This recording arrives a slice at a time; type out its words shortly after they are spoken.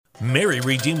Mary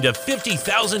redeemed a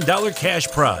 $50,000 cash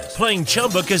prize playing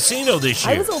Chumba Casino this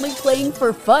year. I was only playing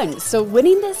for fun, so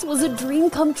winning this was a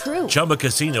dream come true. Chumba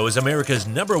Casino is America's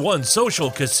 #1 social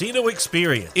casino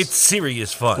experience. It's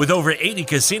serious fun. With over 80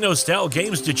 casino-style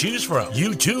games to choose from,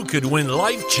 you too could win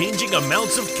life-changing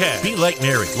amounts of cash. Be like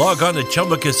Mary. Log on to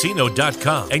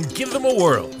ChumbaCasino.com and give them a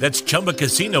whirl. That's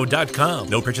ChumbaCasino.com.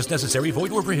 No purchase necessary.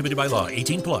 Void where prohibited by law.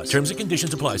 18+. Terms and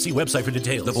conditions apply. See website for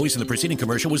details. The voice in the preceding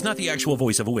commercial was not the actual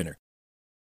voice of a winner.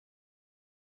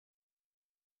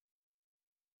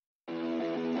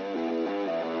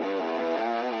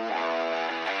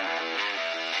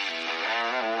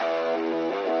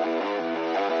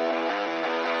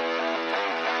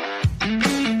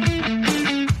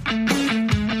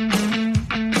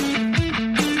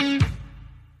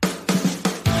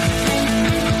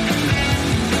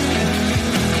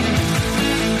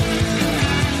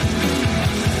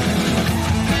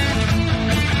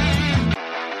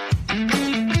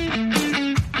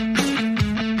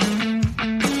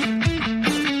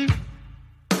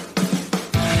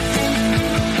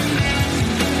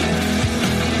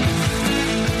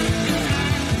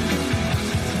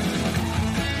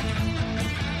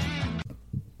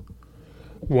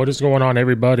 What is going on,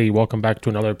 everybody? Welcome back to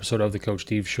another episode of the Coach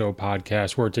Steve Show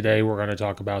podcast, where today we're going to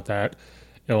talk about that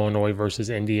Illinois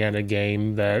versus Indiana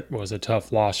game that was a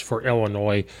tough loss for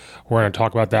Illinois. We're going to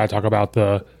talk about that, talk about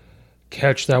the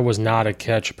catch that was not a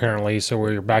catch, apparently. So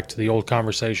we're back to the old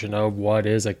conversation of what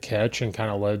is a catch, and kind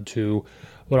of led to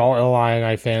what all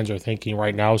Illini fans are thinking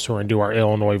right now. So we're going to do our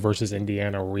Illinois versus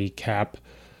Indiana recap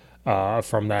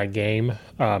from that game.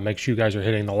 Make sure you guys are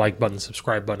hitting the like button,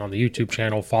 subscribe button on the YouTube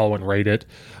channel, follow and rate it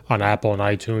on Apple and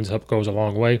iTunes. Help goes a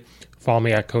long way. Follow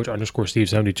me at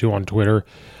Coach_Steve72 on Twitter.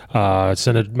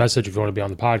 Send a message if you want to be on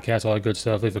the podcast, all that good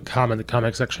stuff. Leave a comment in the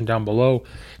comment section down below.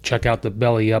 Check out the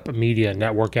Belly Up Media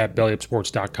Network at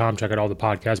bellyupsports.com. Check out all the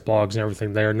podcast blogs and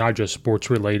everything there, not just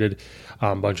sports related,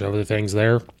 a bunch of other things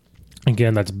there.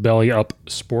 Again, that's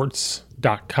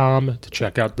bellyupsports.com to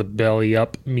check out the Belly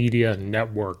Up Media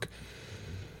Network.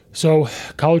 So,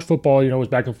 college football, was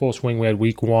back in full swing. We had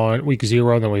week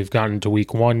 0, and then we've gotten to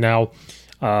week 1 now.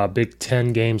 Big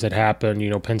 10 games that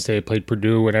happened. Penn State played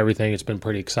Purdue and everything. It's been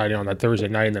pretty exciting on that Thursday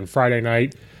night. And then Friday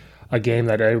night, a game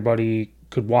that everybody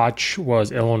could watch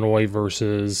was Illinois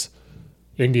versus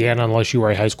Indiana, unless you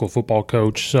were a high school football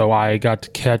coach. So I got to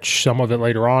catch some of it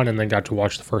later on, and then got to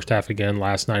watch the first half again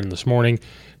last night and this morning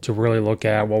to really look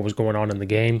at what was going on in the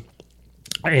game.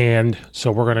 And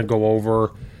so we're going to go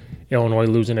over Illinois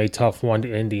losing a tough one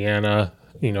to Indiana,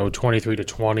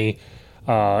 23-20.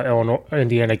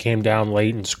 Indiana came down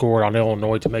late and scored on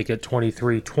Illinois to make it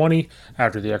 23-20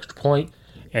 after the extra point.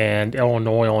 And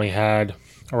Illinois only had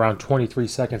around 23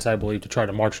 seconds, I believe, to try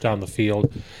to march down the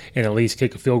field and at least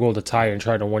kick a field goal to tie and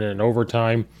try to win it in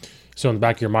overtime. So in the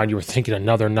back of your mind, you were thinking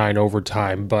another 9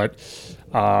 overtime. But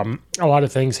a lot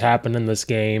of things happened in this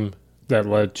game that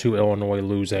led to Illinois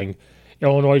losing.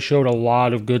 Illinois showed a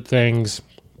lot of good things.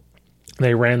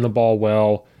 They ran the ball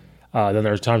well. Then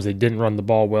there was times they didn't run the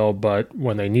ball well, but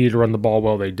when they needed to run the ball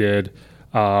well, they did.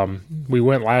 We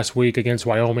went last week against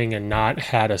Wyoming and not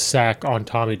had a sack on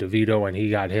Tommy DeVito, and he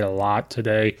got hit a lot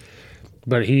today.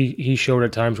 But he showed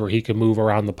at times where he could move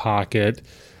around the pocket.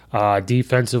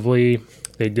 Defensively,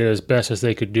 they did as best as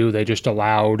they could do. They just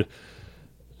allowed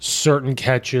certain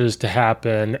catches to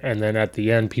happen, and then at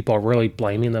the end, people are really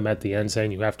blaming them at the end,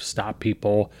 saying you have to stop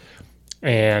people.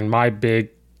 And my big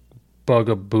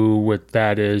bugaboo with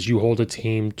that is you hold a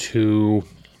team to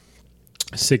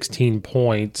 16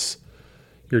 points,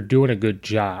 you're doing a good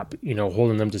job.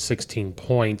 Holding them to 16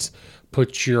 points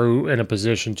puts you in a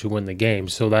position to win the game.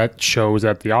 So that shows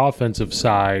that the offensive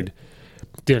side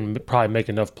didn't probably make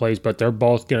enough plays, but they're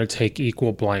both going to take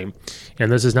equal blame.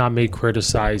 And this is not me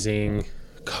criticizing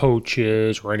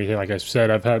coaches or anything. Like I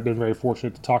said, I've been very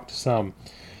fortunate to talk to some,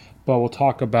 but we'll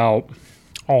talk about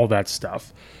all that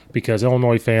stuff because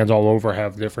Illinois fans all over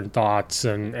have different thoughts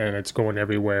and it's going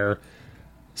everywhere,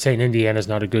 saying Indiana's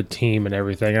not a good team and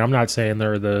everything. And I'm not saying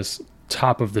they're this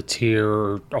top of the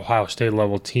tier Ohio State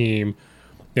level team.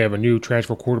 They have a new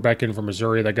transfer quarterback in from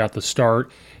Missouri that got the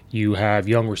start. You have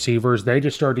young receivers. They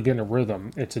just started getting a rhythm.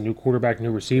 It's a new quarterback,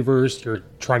 new receivers. You're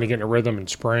trying to get in a rhythm in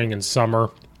spring and summer.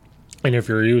 And if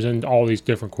you're using all these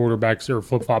different quarterbacks or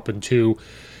flip-flopping to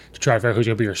try to figure out who's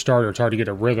going to be your starter, it's hard to get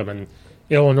a rhythm. And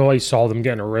Illinois saw them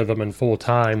getting a rhythm in full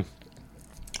time.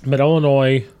 But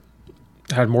Illinois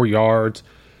had more yards.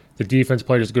 The defense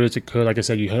played as good as it could. Like I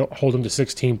said, you hold them to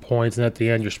 16 points, and at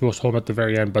the end, you're supposed to hold them at the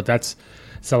very end. But it's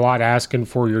a lot asking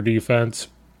for your defense.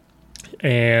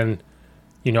 And,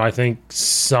 I think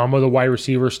some of the wide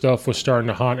receiver stuff was starting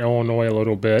to haunt Illinois a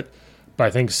little bit. but I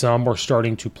think some are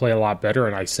starting to play a lot better,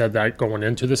 and I said that going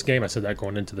into this game. I said that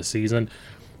going into the season.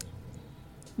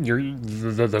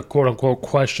 The quote-unquote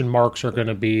question marks are going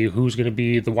to be who's going to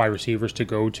be the wide receivers to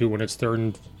go to when it's 3rd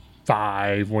and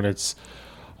 5, when it's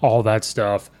all that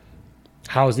stuff.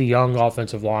 How's the young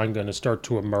offensive line going to start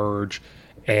to emerge?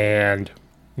 And,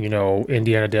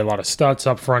 Indiana did a lot of stunts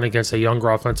up front against a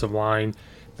younger offensive line.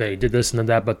 They did this and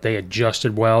that, but they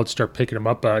adjusted well to start picking them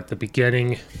up. But at the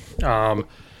beginning,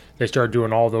 they started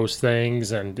doing all those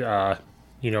things. And,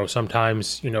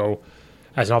 sometimes,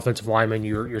 as an offensive lineman,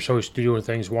 you're supposed to do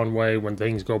things one way. When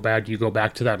things go bad, you go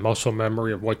back to that muscle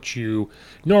memory of what you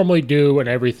normally do and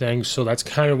everything. So that's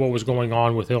kind of what was going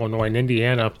on with Illinois and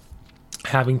Indiana.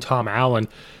 Having Tom Allen,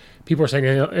 people are saying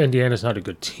Indiana's not a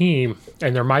good team,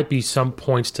 and there might be some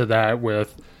points to that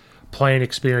with playing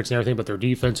experience and everything, but their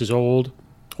defense is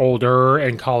older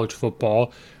in college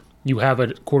football. You have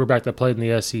a quarterback that played in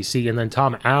the SEC, and then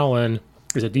Tom Allen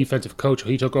is a defensive coach.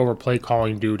 He took over play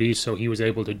calling duties, so he was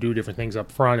able to do different things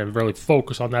up front and really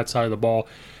focus on that side of the ball.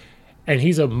 And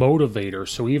he's a motivator,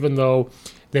 so even though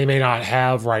they may not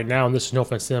have right now, and this is no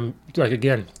offense to them, like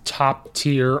again, top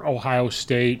tier Ohio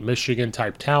State, Michigan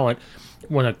type talent,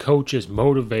 when a coach is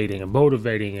motivating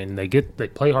and they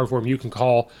play hard for him, you can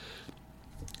call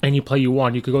any play you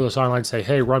want. You could go to the sideline and say,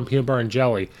 hey, run peanut butter and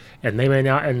jelly, and they may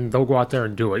not, and they'll go out there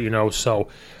and do it, so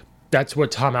that's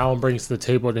what Tom Allen brings to the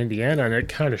table at Indiana, and it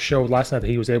kind of showed last night that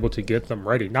he was able to get them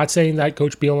ready. Not saying that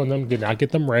Coach Beal and them did not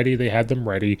get them ready. They had them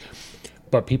ready.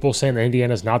 But people saying that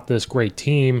Indiana's not this great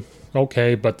team,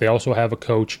 okay, but they also have a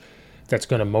coach that's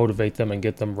going to motivate them and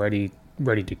get them ready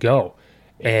to go.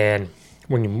 And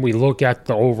when we look at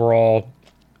the overall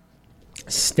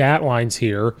stat lines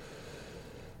here,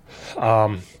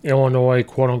 Illinois,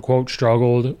 quote-unquote,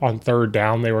 struggled on 3rd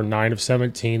down. They were 9 of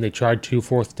 17. They tried 2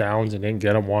 4th downs and didn't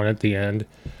get them one at the end.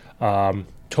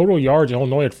 Total yards,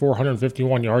 Illinois had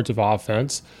 451 yards of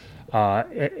offense.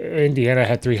 Indiana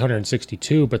had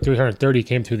 362, but 330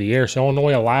 came through the air. So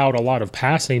Illinois allowed a lot of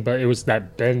passing, but it was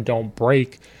that bend, don't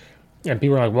break. And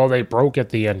people are like, well, they broke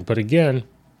at the end. But again,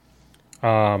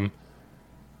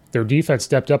 their defense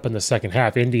stepped up in the second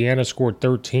half. Indiana scored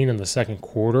 13 in the second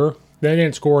quarter. They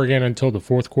didn't score again until the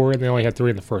fourth quarter, and they only had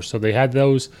 3 in the first. So they had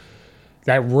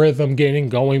that rhythm getting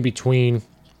going between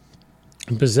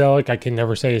Bazilic, I can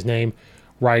never say his name,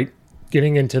 right,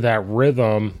 getting into that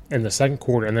rhythm in the second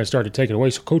quarter, and then started taking it away.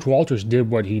 So Coach Walters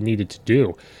did what he needed to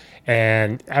do.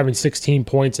 And having 16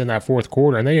 points in that fourth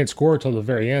quarter, and they didn't score until the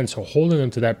very end, so holding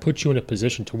them to that puts you in a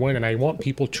position to win. And I want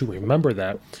people to remember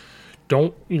that.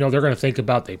 They're going to think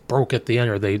about they broke at the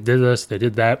end, or they did this, they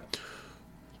did that.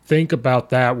 Think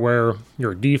about that where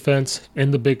your defense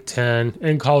in the Big Ten,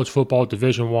 in college football,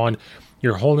 Division I,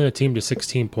 you're holding a team to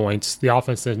 16 points. The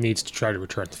offense then needs to try to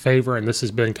return the favor, and this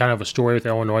has been kind of a story with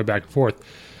Illinois back and forth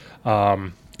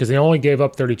because they only gave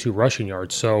up 32 rushing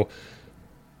yards, so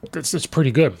that's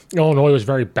pretty good. Illinois was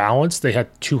very balanced. They had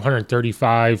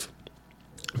 235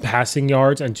 passing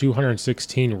yards and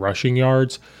 216 rushing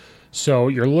yards. So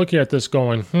you're looking at this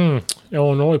going,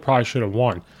 Illinois probably should have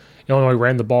won. Illinois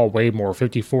ran the ball way more,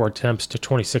 54 attempts to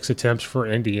 26 attempts for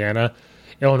Indiana.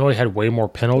 Illinois had way more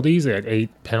penalties. They had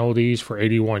 8 penalties for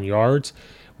 81 yards.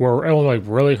 Where Illinois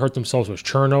really hurt themselves was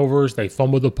turnovers. They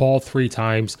fumbled the ball 3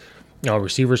 times.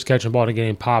 Receivers catching the ball and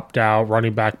getting popped out.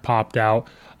 Running back popped out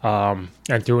and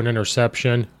threw an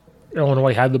interception.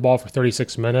 Illinois had the ball for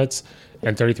 36 minutes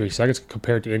and 33 seconds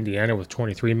compared to Indiana with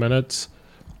 23 minutes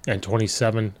and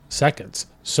 27 seconds.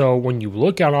 So when you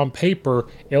look out on paper,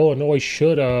 Illinois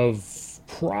should have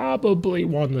probably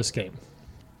won this game.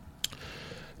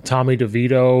 Tommy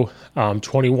DeVito,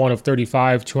 21 of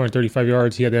 35, 235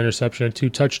 yards. He had the interception and 2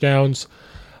 touchdowns.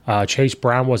 Chase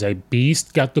Brown was a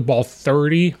beast, got the ball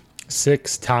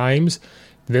 36 times.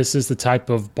 This is the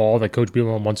type of ball that Coach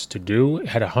Bielema wants to do.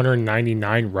 Had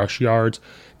 199 rush yards.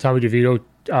 Tommy DeVito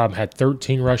had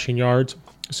 13 rushing yards.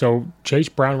 So Chase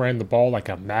Brown ran the ball like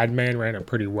a madman, ran it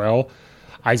pretty well.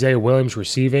 Isaiah Williams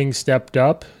receiving stepped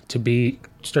up to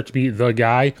start to be the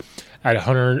guy at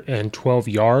 112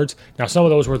 yards. Now, some of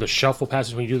those were the shuffle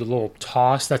passes when you do the little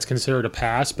toss. That's considered a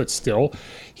pass, but still,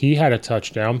 he had a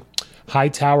touchdown.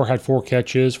 Hightower had 4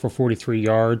 catches for 43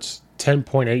 yards,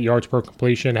 10.8 yards per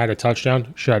completion, had a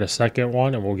touchdown. Should have a second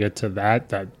one, and we'll get to that.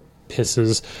 That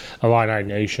pisses Illini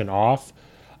Nation off.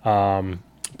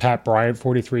 Pat Bryant,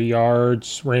 43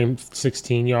 yards. Raym,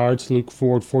 16 yards. Luke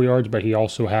Ford, 4 yards, but he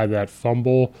also had that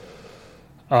fumble.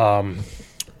 Tommy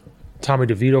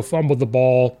DeVito fumbled the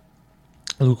ball.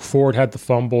 Luke Ford had the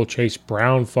fumble. Chase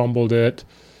Brown fumbled it.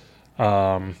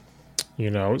 So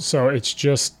it's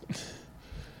just,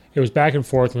 it was back and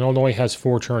forth. When Illinois has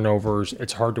 4 turnovers,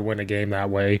 it's hard to win a game that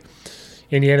way.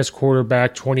 Indiana's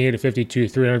quarterback, 28 of 52,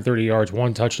 330 yards,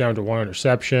 1 touchdown to 1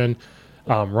 interception.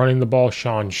 Running the ball,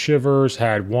 Sean Shivers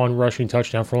had 1 rushing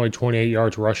touchdown for only 28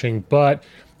 yards rushing. But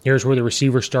here's where the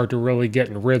receivers start to really get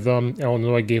in rhythm.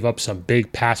 Illinois gave up some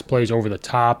big pass plays over the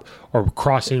top or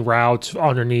crossing routes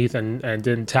underneath and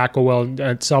didn't tackle well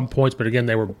at some points. But again,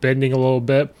 they were bending a little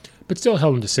bit, but still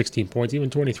held them to 16 points, even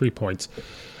 23 points.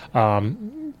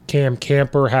 Cam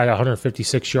Camper had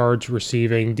 156 yards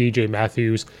receiving. DJ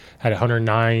Matthews had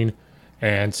 109.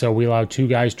 And so we allowed 2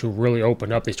 guys to really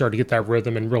open up. They started to get that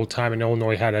rhythm in real time, and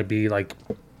Illinois had to be like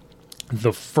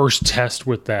the first test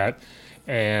with that.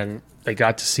 And they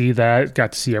got to see that,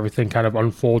 got to see everything kind of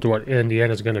unfold to what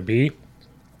Indiana's going to be.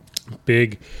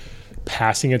 Big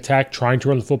passing attack, trying to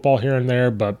run the football here and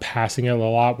there, but passing it a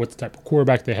lot with the type of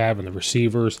quarterback they have and the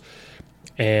receivers.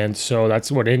 And so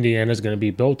that's what Indiana's going to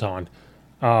be built on.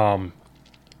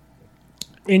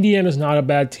 Indiana's not a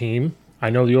bad team. I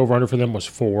know the over-under for them was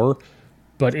 4,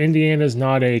 but Indiana's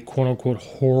not a quote-unquote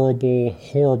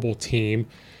horrible team.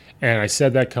 And I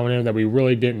said that coming in that we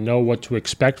really didn't know what to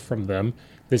expect from them.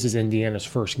 This is Indiana's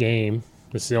first game.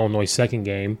 This is Illinois' second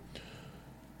game.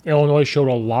 Illinois showed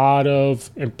a lot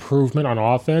of improvement on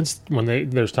offense.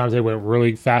 There's times they went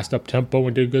really fast up tempo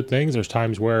and did good things. There's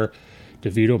times where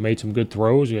DeVito made some good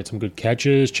throws. We had some good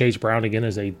catches. Chase Brown, again,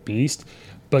 is a beast.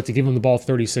 But to give him the ball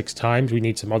 36 times, we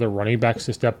need some other running backs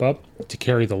to step up to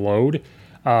carry the load.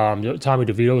 Tommy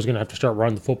DeVito is going to have to start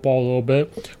running the football a little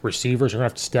bit. Receivers are going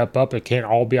to have to step up. It can't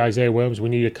all be Isaiah Williams. We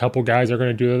need a couple guys that are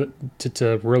going to do it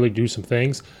to really do some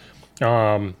things.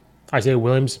 Isaiah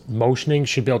Williams motioning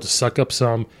should be able to suck up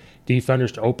some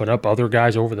defenders to open up other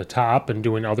guys over the top and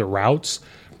doing other routes.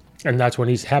 And that's what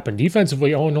needs to happen.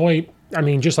 Defensively, Illinois, I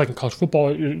mean, just like in college football,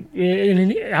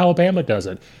 in Alabama does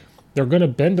it. They're going to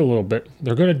bend a little bit.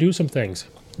 They're going to do some things.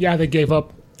 Yeah, they gave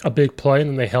up a big play, and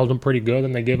then they held them pretty good,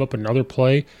 and they gave up another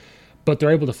play. But they're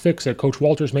able to fix it. Coach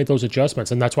Walters made those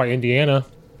adjustments, and that's why Indiana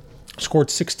scored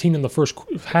 16 in the first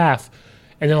half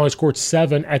and then only scored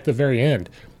 7 at the very end.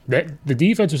 The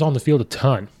defense was on the field a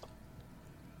ton.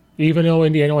 Even though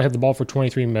Indiana only had the ball for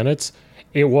 23 minutes,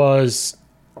 it was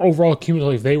overall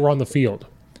cumulative. They were on the field.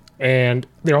 And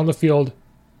they're on the field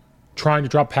trying to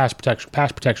drop pass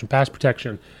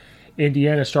protection.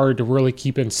 Indiana started to really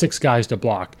keep in 6 guys to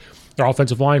block. Their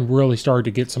offensive line really started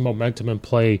to get some momentum and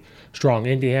play strong.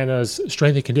 Indiana's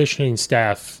strength and conditioning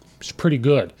staff is pretty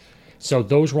good. So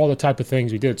those were all the type of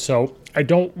things we did. So I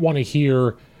don't want to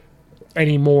hear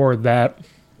anymore that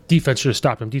defense should have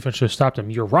stopped them.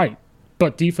 You're right.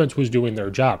 But defense was doing their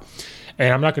job.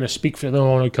 And I'm not going to speak for the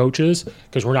Illinois coaches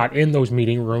because we're not in those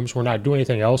meeting rooms. We're not doing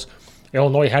anything else.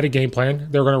 Illinois had a game plan.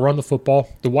 They're going to run the football.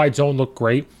 The wide zone looked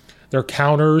great. Their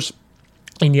counters,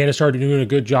 Indiana started doing a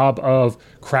good job of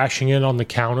crashing in on the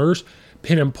counters.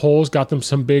 Pin and pulls got them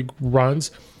some big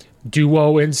runs.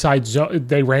 Duo inside zone.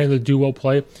 They ran the duo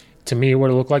play. To me, what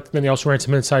it looked like. Then they also ran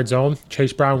some inside zone.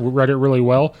 Chase Brown read it really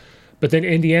well. But then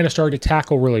Indiana started to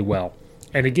tackle really well.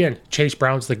 And again, Chase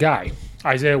Brown's the guy.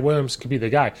 Isaiah Williams could be the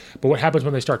guy. But what happens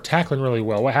when they start tackling really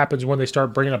well? What happens when they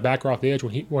start bringing a backer off the edge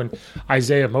when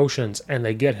Isaiah motions and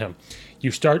they get him?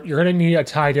 You're going to need a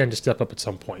tight end to step up at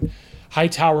some point.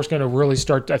 Hightower's going to really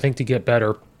start, I think, to get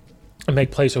better and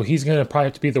make plays. So he's going to probably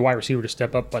have to be the wide receiver to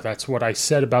step up. But that's what I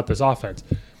said about this offense.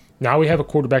 Now we have a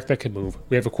quarterback that can move.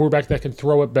 We have a quarterback that can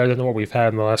throw it better than what we've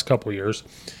had in the last couple of years.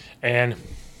 And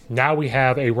now we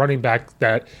have a running back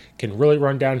that can really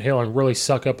run downhill and really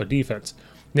suck up a defense.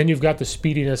 Then you've got the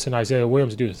speediness in Isaiah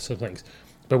Williams to do some things.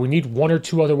 But we need 1 or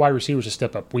 2 other wide receivers to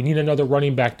step up. We need another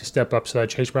running back to step up so that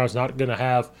Chase Brown's not going to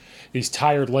have these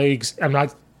tired legs.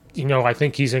 I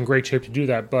think he's in great shape to do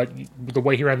that. But the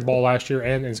way he ran the ball last year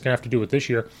and is going to have to do it this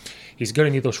year, he's going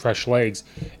to need those fresh legs.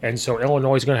 And so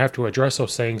Illinois is going to have to address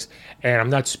those things. And I'm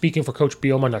not speaking for Coach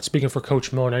Bielema. I'm not speaking for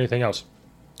Coach Miller and anything else.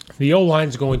 The O-line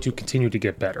is going to continue to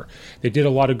get better. They did a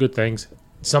lot of good things.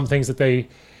 Some things that they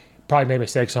probably made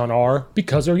mistakes on are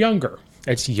because they're younger.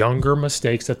 It's younger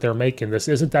mistakes that they're making. This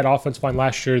isn't that offensive line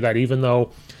last year that even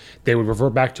though they would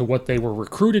revert back to what they were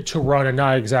recruited to run and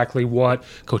not exactly what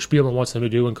Coach Bielema wants them to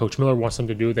do and Coach Miller wants them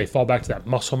to do, they fall back to that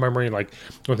muscle memory. Like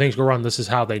when things go wrong, this is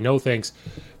how they know things.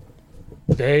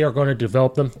 They are going to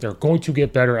develop them. They're going to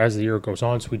get better as the year goes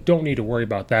on, so we don't need to worry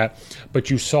about that. But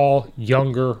you saw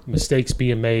younger mistakes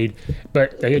being made,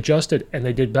 but they adjusted and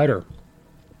they did better.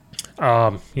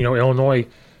 Illinois,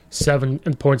 7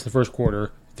 points in the first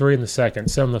quarter, 3 in the second,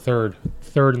 7 in the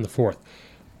third in the fourth.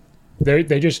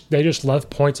 They just left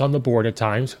points on the board at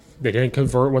times. They didn't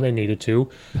convert when they needed to.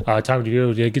 Tommy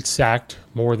DeVito did get sacked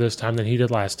more this time than he did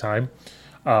last time.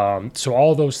 So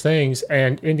all those things,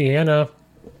 and Indiana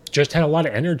just had a lot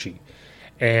of energy.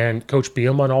 and Coach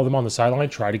Bielema and all of them on the sideline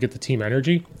try to get the team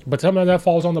energy. But some of that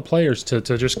falls on the players to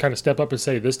just kind of step up and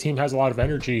say, this team has a lot of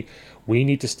energy. We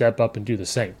need to step up and do the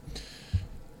same.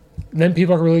 And then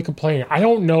people are really complaining. I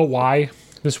don't know why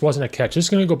this wasn't a catch. This is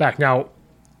going to go back. Now,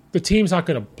 the team's not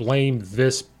going to blame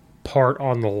this part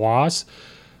on the loss,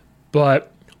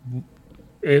 but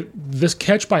this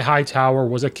catch by Hightower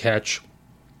was a catch.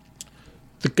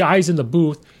 The guys in the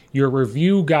booth, your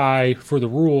review guy for the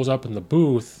rules up in the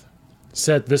booth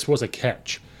said this was a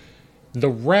catch. The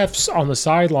refs on the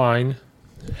sideline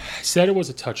said it was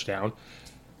a touchdown.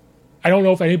 I don't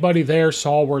know if anybody there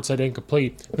saw where it said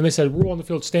incomplete. Then they said rule on the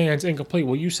field stands, incomplete.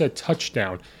 Well, you said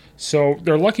touchdown. So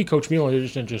they're lucky Coach Bielema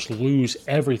didn't just lose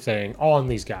everything on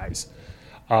these guys.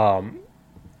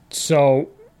 So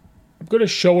I'm going to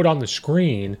show it on the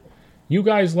screen. You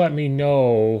guys let me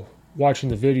know watching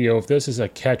the video if this is a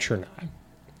catch or not.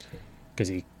 Because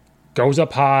he goes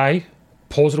up high,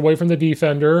 pulls it away from the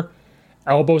defender,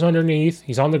 elbows underneath.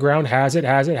 He's on the ground, has it.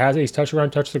 He's touched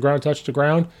the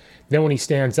ground. Then when he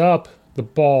stands up, the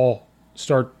ball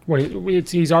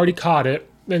he's already caught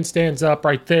it, then stands up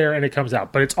right there and it comes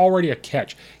out. But it's already a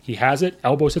catch. He has it,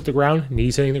 elbows hit the ground,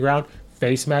 knees hitting the ground,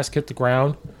 face mask hit the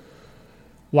ground.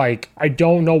 I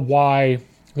don't know why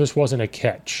this wasn't a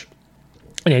catch.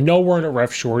 And I know we're in a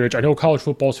ref shortage. I know college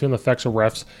football is feeling the effects of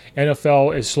refs.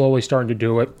 NFL is slowly starting to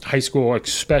do it. High school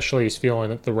especially is feeling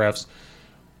the refs.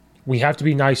 We have to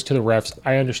be nice to the refs.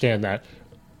 I understand that.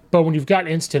 But when you've got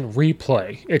instant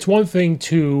replay, it's one thing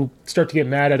to start to get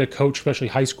mad at a coach, especially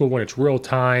high school, when it's real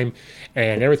time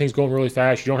and everything's going really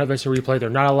fast. You don't have instant replay. They're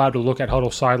not allowed to look at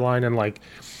huddle sideline and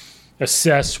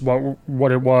assess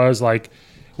what it was.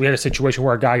 We had a situation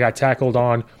where a guy got tackled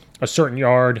on a certain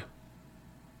yard.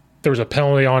 There was a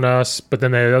penalty on us, but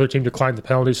then the other team declined the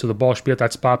penalty, so the ball should be at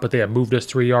that spot, but they had moved us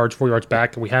 3 yards, 4 yards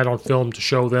back, and we had it on film to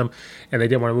show them, and they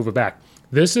didn't want to move it back.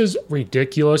 This is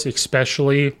ridiculous,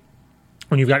 especially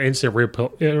when you've got instant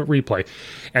replay.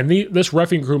 And this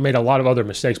reffing crew made a lot of other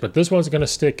mistakes, but this one's going to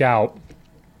stick out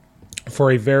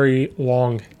for a very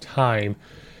long time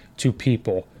to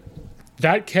people.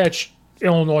 That catch,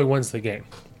 Illinois wins the game.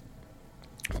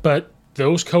 But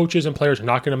those coaches and players are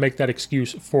not going to make that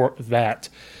excuse for that.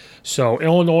 So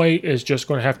Illinois is just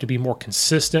going to have to be more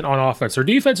consistent on offense. Their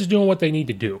defense is doing what they need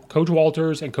to do. Coach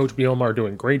Walters and Coach Bielema are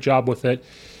doing a great job with it.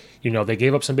 They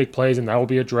gave up some big plays, and that will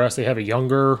be addressed. They have a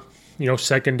younger,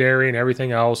 secondary and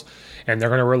everything else, and they're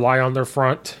going to rely on their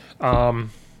front,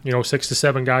 6 to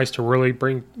 7 guys to really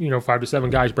bring, 5 to 7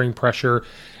 guys bring pressure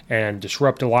and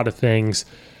disrupt a lot of things.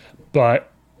 But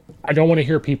I don't want to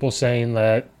hear people saying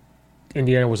that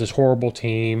Indiana was this horrible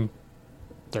team.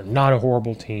 They're not a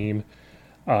horrible team.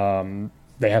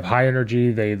 They have high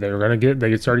energy. They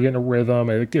started getting a rhythm.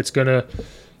 It's gonna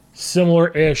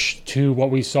similar-ish to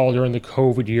what we saw during the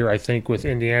COVID year, I think, with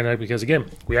Indiana, because again,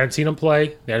 we hadn't seen them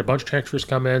play. They had a bunch of transfers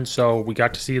come in, so we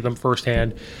got to see them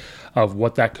firsthand of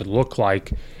what that could look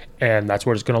like, and that's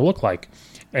what it's going to look like.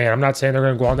 And I'm not saying they're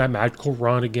going to go on that magical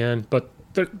run again, but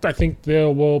I think they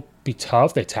will be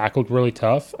tough. They tackled really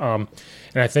tough. And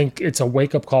I think it's a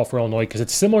wake-up call for Illinois because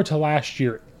it's similar to last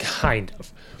year, kind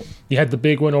of. You had the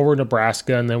big win over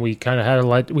Nebraska, and then we kind of had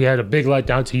a big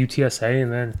letdown to UTSA,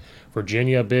 and then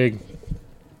Virginia, big,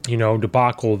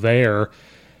 debacle there.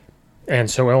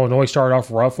 And so Illinois started off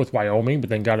rough with Wyoming, but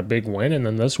then got a big win. And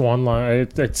then this one,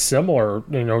 it's similar,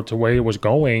 to the way it was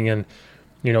going. And,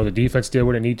 the defense did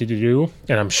what it needed to do.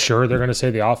 And I'm sure they're going to say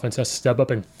the offense has to step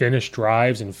up and finish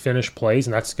drives and finish plays,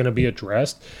 and that's going to be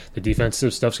addressed. The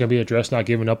defensive stuff's going to be addressed, not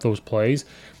giving up those plays.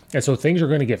 And so things are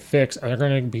going to get fixed, and they're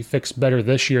going to be fixed better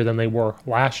this year than they were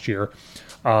last year.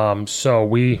 So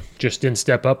we just didn't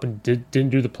step up and didn't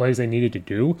do the plays they needed to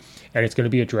do, and it's going to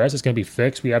be addressed. It's going to be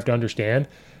fixed. We have to understand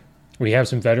we have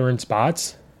some veteran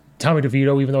spots. Tommy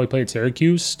DeVito, even though he played at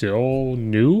Syracuse, still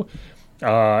new,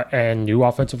 and new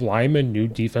offensive linemen, new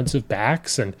defensive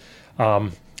backs, and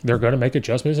they're going to make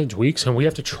adjustments and tweaks, and we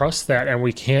have to trust that, and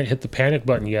we can't hit the panic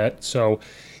button yet. So,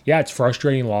 yeah, it's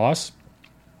frustrating loss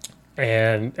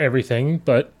and everything,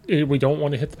 but we don't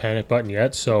want to hit the panic button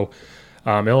yet. So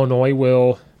Illinois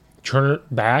will turn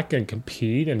it back and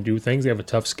compete and do things. They have a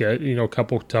tough schedule, a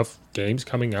couple tough games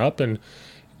coming up, and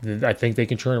I think they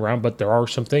can turn it around. But there are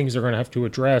some things they're going to have to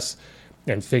address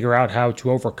and figure out how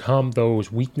to overcome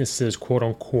those weaknesses, quote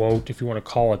unquote, if you want to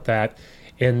call it that,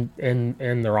 in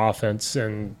their offense,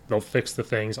 and they'll fix the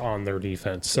things on their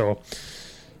defense. So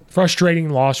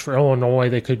frustrating loss for Illinois.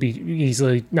 They could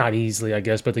be not easily, I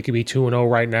guess, but they could be 2-0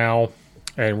 right now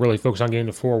and really focus on getting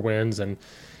to 4 wins. And,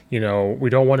 we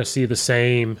don't want to see the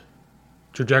same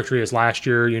trajectory as last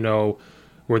year,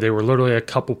 where they were literally a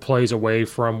couple plays away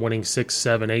from winning 6,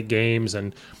 7, 8 games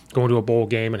and going to a bowl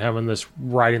game and having this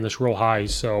riding this real high.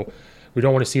 So we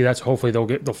don't want to see that. So hopefully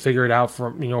they'll figure it out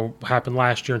from what happened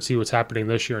last year and see what's happening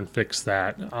this year and fix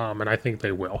that. And I think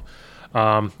they will.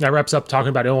 That wraps up talking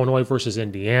about Illinois versus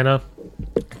Indiana.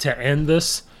 To end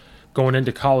this, going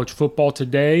into college football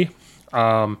today,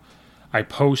 I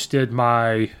posted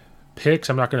my picks.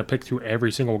 I'm not going to pick through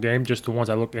every single game, just the ones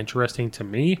that look interesting to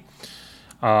me.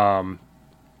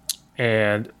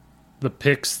 And the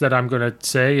picks that I'm going to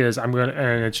say is and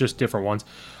it's just different ones.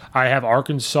 I have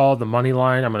Arkansas, the money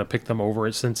line. I'm going to pick them over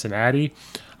at Cincinnati.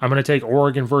 I'm going to take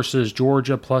Oregon versus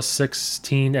Georgia plus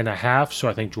 16.5. So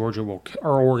I think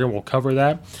Oregon will cover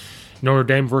that. Notre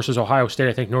Dame versus Ohio State.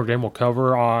 I think Notre Dame will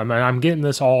cover. And I'm getting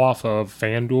this all off of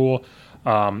FanDuel.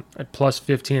 At plus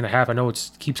 15.5. I know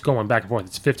it keeps going back and forth.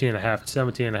 It's 15.5,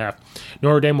 17.5.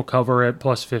 Notre Dame will cover it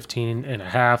plus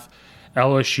 15.5.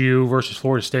 LSU versus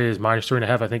Florida State is minus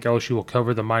 3.5. I think LSU will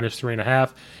cover the minus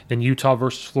 3.5. Then Utah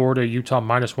versus Florida, Utah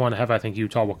minus 1.5. I think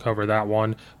Utah will cover that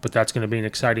one, but that's going to be an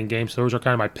exciting game. So those are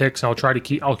kind of my picks. I'll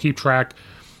keep track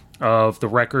of the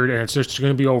record, and it's just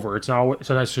going to be over. Sometimes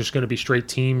it's just going to be straight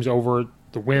teams over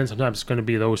the win. Sometimes it's going to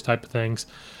be those type of things.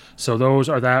 So those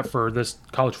are that for this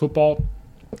college football.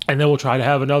 And then we'll try to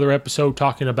have another episode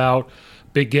talking about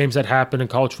big games that happen in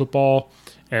college football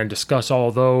and discuss all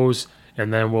of those.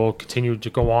 And then we'll continue to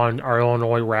go on our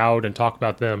Illinois route and talk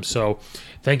about them. So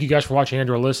thank you guys for watching and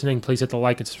or listening. Please hit the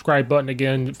like and subscribe button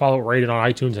again. Follow Rated on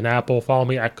iTunes and Apple. Follow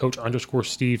me at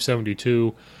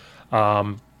Coach_Steve72.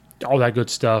 All that good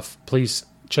stuff. Please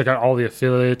check out all the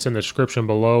affiliates in the description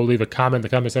below. Leave a comment in the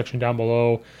comment section down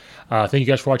below. Thank you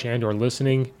guys for watching and or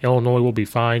listening. Illinois will be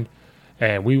fine.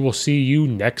 And we will see you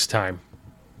next time.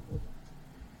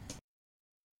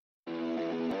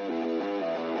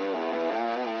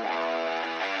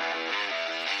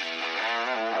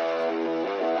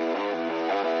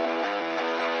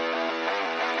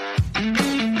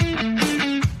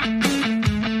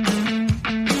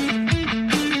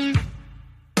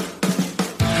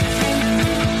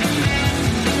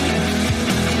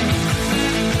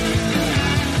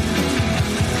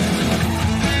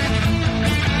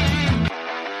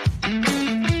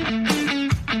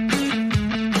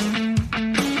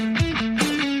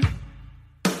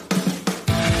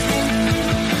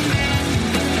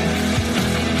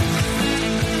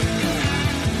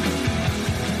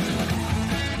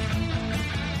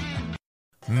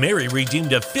 Mary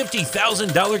redeemed a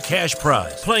 $50,000 cash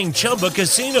prize playing Chumba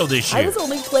Casino this year. I was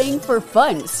only playing for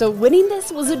fun, so winning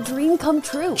this was a dream come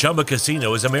true. Chumba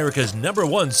Casino is America's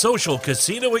 #1 social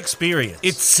casino experience.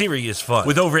 It's serious fun.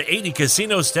 With over 80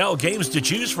 casino-style games to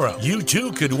choose from, you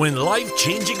too could win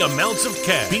life-changing amounts of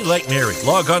cash. Be like Mary.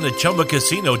 Log on to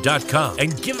ChumbaCasino.com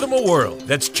and give them a whirl.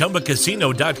 That's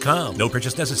ChumbaCasino.com. No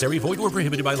purchase necessary. Void where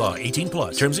prohibited by law.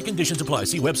 18+. Terms and conditions apply.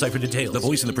 See website for details. The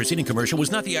voice in the preceding commercial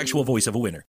was not the actual voice of a winner.